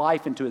breath of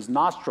life into his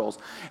nostrils,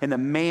 and the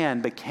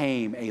man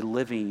became a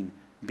living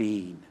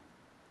being.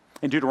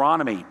 In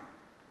Deuteronomy,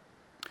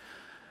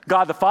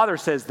 God the Father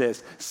says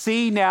this,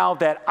 see now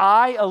that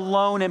I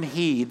alone am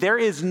he. There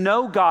is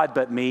no God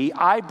but me.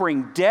 I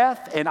bring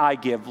death and I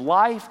give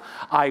life.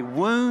 I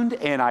wound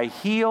and I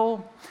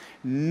heal.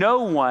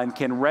 No one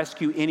can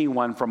rescue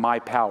anyone from my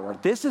power.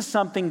 This is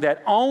something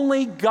that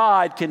only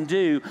God can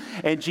do.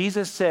 And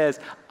Jesus says,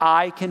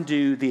 I can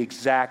do the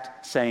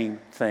exact same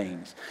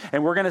things.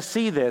 And we're going to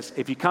see this.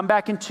 If you come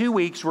back in 2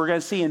 weeks, we're going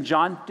to see in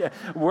John,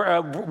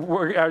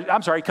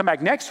 come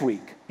back next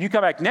week. You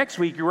come back next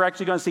week, you're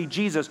actually going to see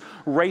Jesus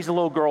raise a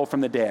little girl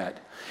from the dead.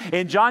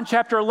 In John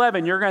chapter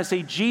 11, you're going to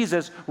see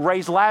Jesus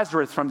raise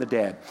Lazarus from the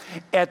dead.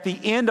 At the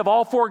end of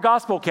all four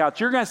gospel accounts,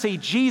 you're going to see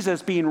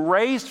Jesus being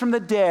raised from the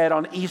dead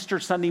on Easter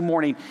Sunday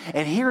morning.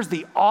 And here's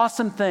the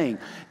awesome thing.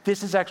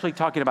 This is actually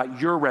talking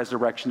about your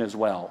resurrection as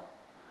well.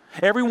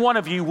 Every one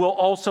of you will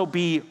also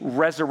be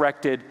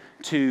resurrected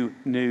to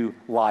new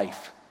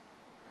life.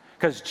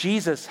 Because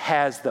Jesus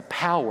has the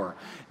power.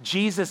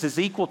 Jesus is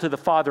equal to the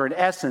Father in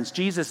essence.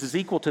 Jesus is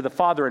equal to the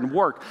Father in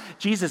work.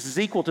 Jesus is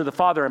equal to the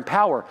Father in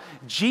power.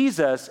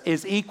 Jesus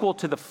is equal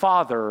to the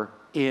Father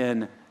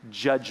in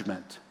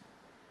judgment.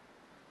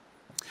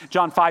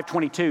 John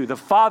 5:22, the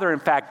Father, in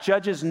fact,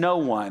 judges no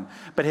one,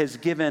 but has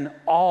given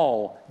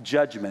all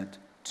judgment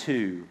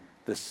to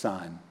the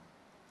Son.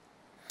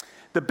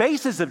 The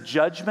basis of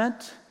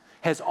judgment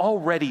has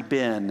already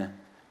been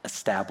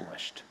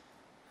established.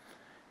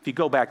 If you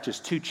go back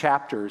just 2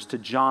 chapters to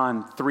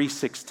John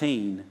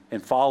 3:16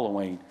 and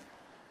following,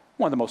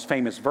 one of the most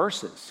famous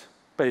verses,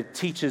 but it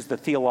teaches the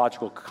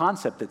theological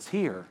concept that's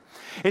here.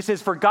 It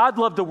says, "For God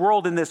loved the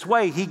world in this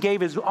way, he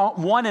gave his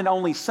one and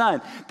only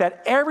Son,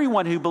 that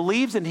everyone who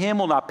believes in him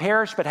will not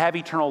perish but have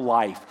eternal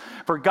life.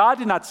 For God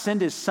did not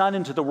send his Son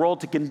into the world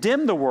to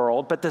condemn the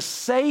world, but to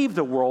save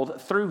the world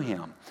through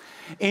him.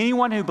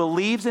 Anyone who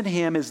believes in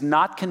him is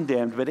not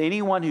condemned, but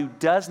anyone who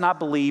does not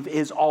believe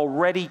is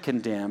already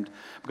condemned,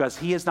 because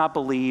he has not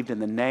believed in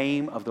the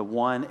name of the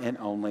one and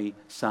only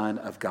Son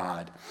of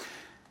God."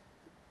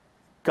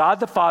 God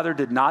the Father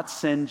did not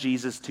send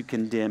Jesus to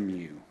condemn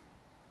you.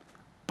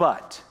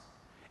 But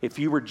if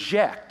you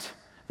reject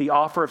the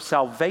offer of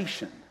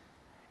salvation,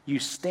 you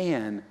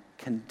stand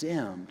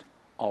condemned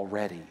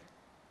already.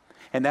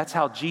 And that's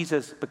how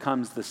Jesus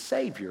becomes the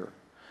Savior,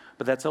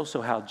 but that's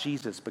also how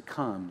Jesus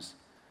becomes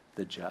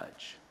the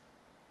judge.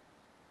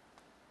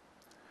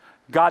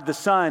 God the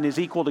Son is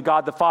equal to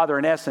God the Father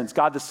in essence.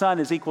 God the Son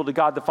is equal to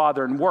God the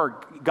Father in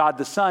work. God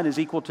the Son is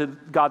equal to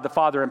God the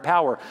Father in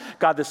power.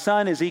 God the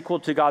Son is equal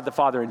to God the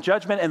Father in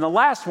judgment. And the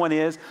last one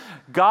is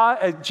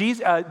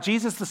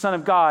Jesus the Son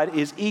of God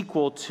is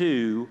equal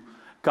to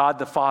God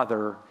the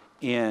Father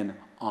in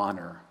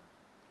honor.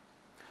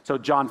 So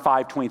John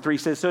 5:23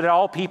 says, "So that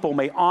all people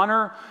may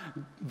honor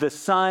the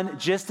Son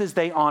just as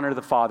they honor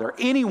the Father.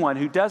 Anyone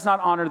who does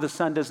not honor the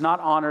Son does not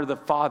honor the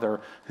Father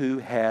who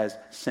has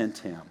sent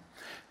him."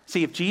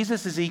 See, if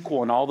Jesus is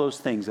equal in all those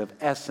things of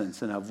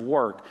essence and of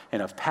work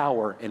and of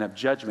power and of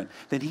judgment,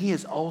 then he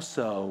is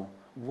also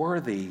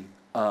worthy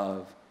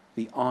of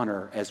the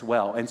honor as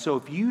well. And so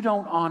if you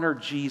don't honor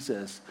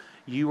Jesus,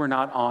 you are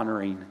not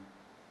honoring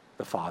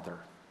the Father.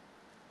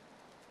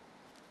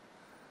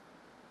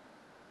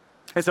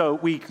 And so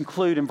we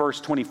conclude in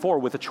verse 24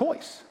 with a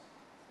choice.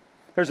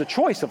 There's a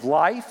choice of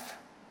life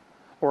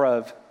or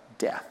of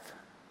death.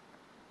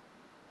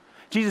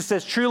 Jesus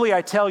says, "Truly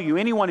I tell you,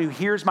 anyone who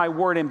hears my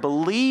word and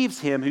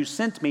believes him who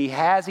sent me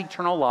has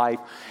eternal life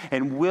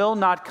and will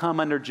not come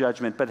under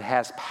judgment, but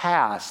has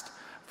passed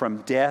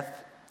from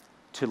death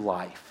to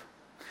life."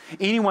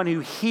 Anyone who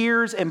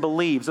hears and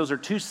believes, those are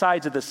two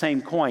sides of the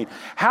same coin.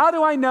 How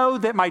do I know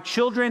that my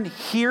children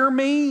hear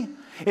me?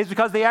 It's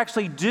because they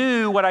actually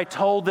do what I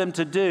told them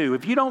to do.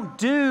 If you don't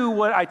do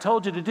what I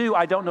told you to do,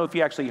 I don't know if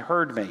you actually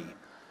heard me.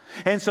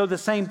 And so the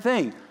same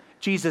thing.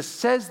 Jesus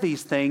says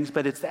these things,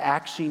 but it's the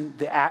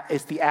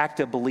act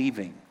of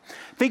believing.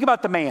 Think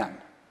about the man.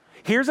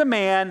 Here's a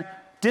man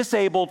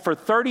disabled for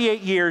 38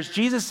 years.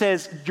 Jesus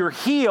says, "You're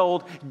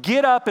healed,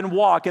 get up and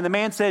walk." And the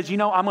man says, "I'm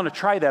going to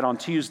try that on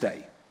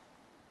Tuesday."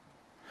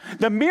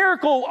 The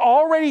miracle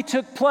already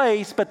took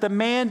place, but the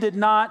man did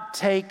not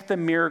take the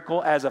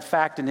miracle as a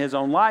fact in his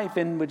own life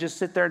and would just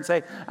sit there and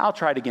say, "I'll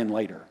try it again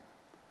later."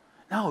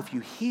 No, if you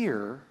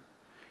hear,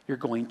 you're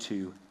going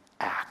to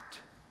act.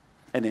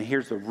 And then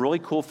here's the really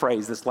cool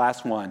phrase, this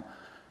last one,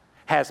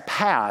 has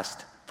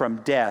passed from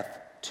death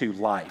to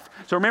life.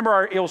 So remember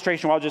our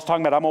illustration I was just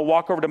talking about. I'm going to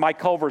walk over to Mike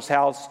Culver's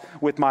house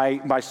with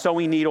my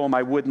sewing needle and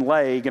my wooden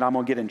leg, and I'm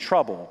going to get in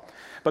trouble.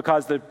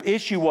 Because the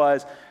issue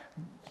was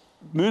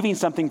moving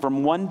something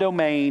from one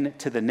domain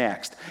to the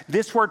next.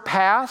 This word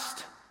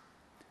 "passed"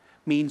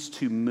 means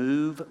to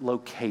move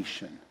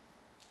location.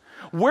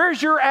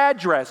 Where's your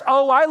address?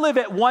 "Oh, I live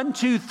at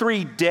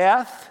 123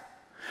 Death,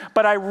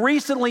 but I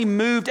recently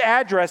moved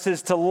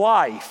addresses to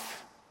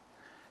Life."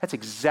 That's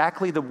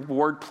exactly the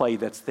wordplay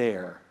that's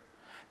there.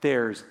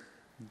 There's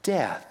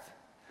death,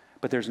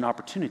 but there's an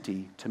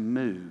opportunity to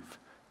move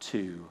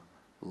to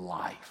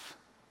life.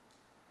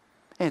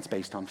 And it's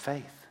based on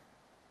faith.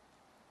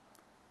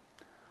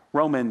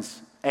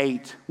 Romans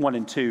 8, 1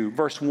 and 2.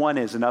 Verse 1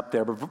 isn't up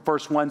there, but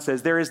verse 1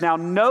 says, "There is now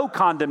no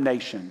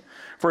condemnation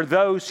for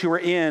those who are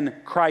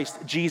in Christ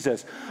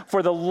Jesus.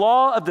 For the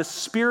law of the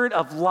Spirit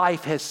of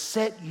life has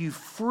set you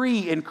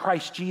free in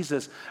Christ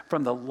Jesus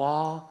from the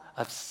law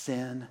of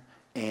sin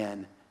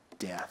and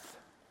death."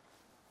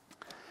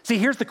 See,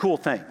 here's the cool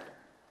thing.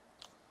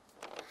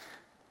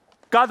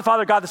 God the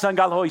Father, God the Son,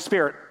 God the Holy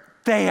Spirit,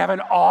 they have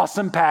an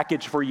awesome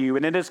package for you,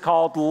 and it is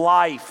called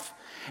life.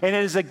 And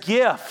it is a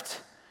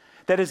gift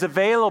that is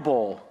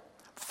available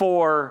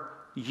for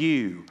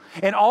you.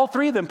 And all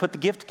three of them put the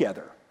gift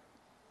together.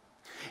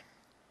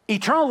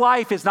 Eternal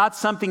life is not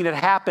something that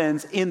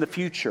happens in the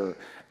future.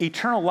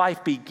 Eternal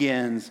life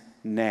begins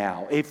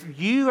now. If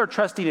you are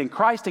trusting in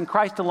Christ and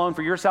Christ alone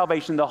for your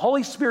salvation, the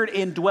Holy Spirit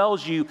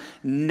indwells you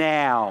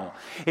now.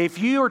 If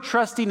you are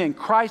trusting in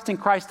Christ and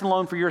Christ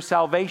alone for your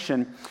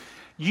salvation,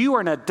 you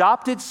are an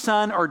adopted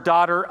son or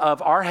daughter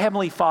of our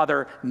Heavenly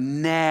Father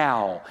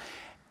now.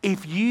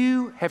 If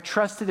you have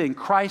trusted in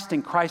Christ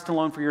and Christ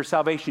alone for your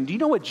salvation, do you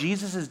know what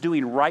Jesus is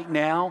doing right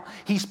now?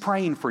 He's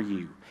praying for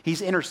you.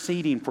 He's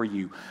interceding for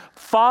you.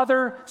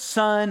 Father,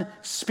 Son,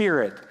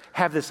 Spirit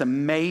have this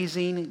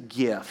amazing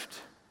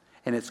gift,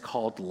 and it's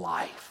called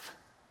life.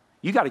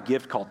 You got a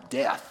gift called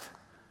death.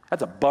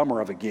 That's a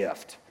bummer of a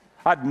gift.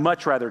 I'd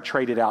much rather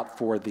trade it out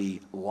for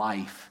the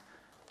life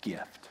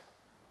gift.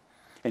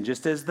 And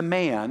just as the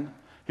man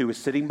who was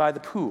sitting by the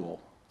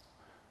pool,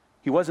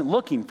 he wasn't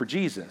looking for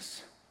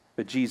Jesus,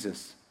 but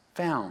Jesus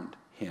found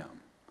him.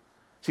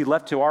 See,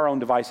 left to our own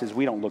devices,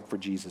 we don't look for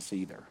Jesus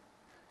either.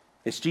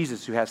 It's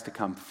Jesus who has to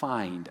come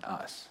find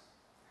us.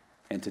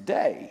 And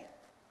today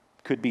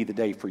could be the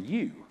day for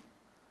you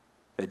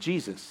that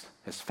Jesus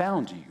has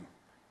found you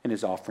and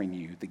is offering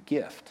you the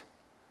gift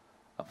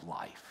of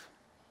life.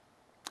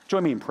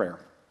 Join me in prayer.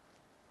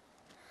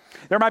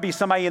 There might be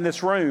somebody in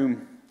this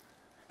room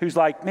who's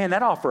like, man,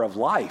 that offer of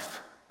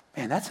life,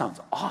 man, that sounds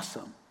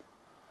awesome.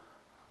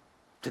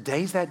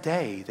 Today's that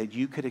day that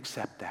you could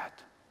accept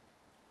that.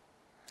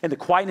 In the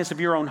quietness of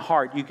your own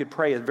heart, you could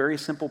pray a very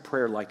simple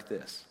prayer like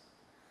this.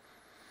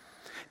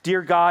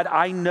 Dear God,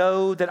 I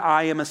know that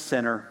I am a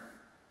sinner.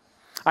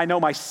 I know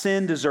my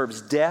sin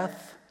deserves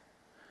death,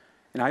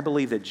 and I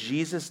believe that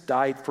Jesus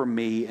died for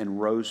me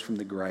and rose from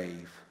the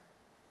grave.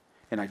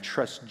 And I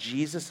trust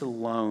Jesus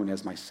alone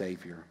as my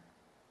Savior.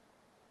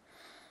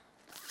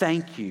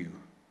 Thank you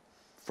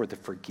for the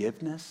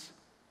forgiveness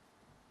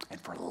and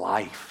for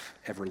life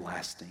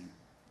everlasting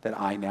that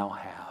I now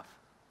have.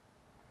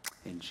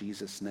 In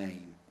Jesus'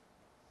 name,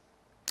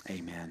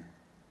 amen.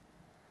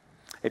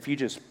 If you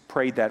just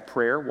prayed that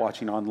prayer,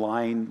 watching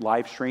online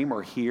live stream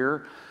or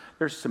here,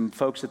 there's some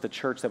folks at the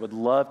church that would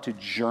love to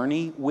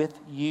journey with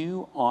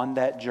you on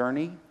that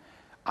journey.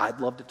 I'd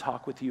love to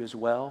talk with you as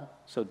well.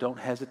 So don't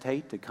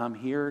hesitate to come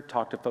here,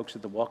 talk to folks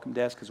at the welcome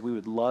desk, because we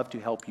would love to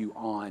help you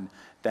on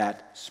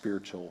that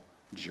spiritual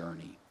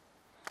journey.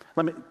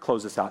 Let me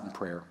close this out in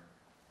prayer.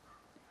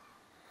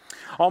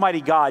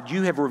 Almighty God,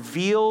 you have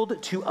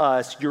revealed to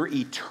us your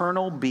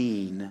eternal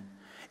being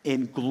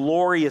in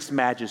glorious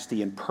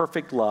majesty and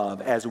perfect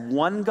love as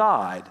one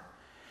God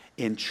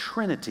in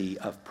trinity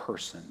of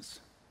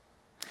persons.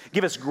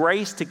 Give us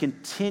grace to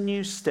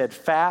continue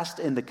steadfast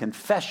in the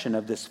confession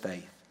of this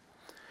faith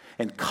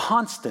and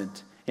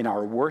constant in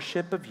our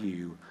worship of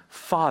you,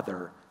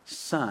 Father,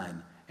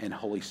 Son, and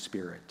Holy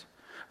Spirit.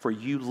 For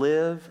you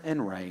live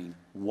and reign,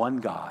 one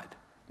God,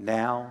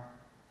 now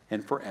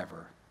and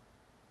forever.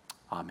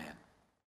 Amen.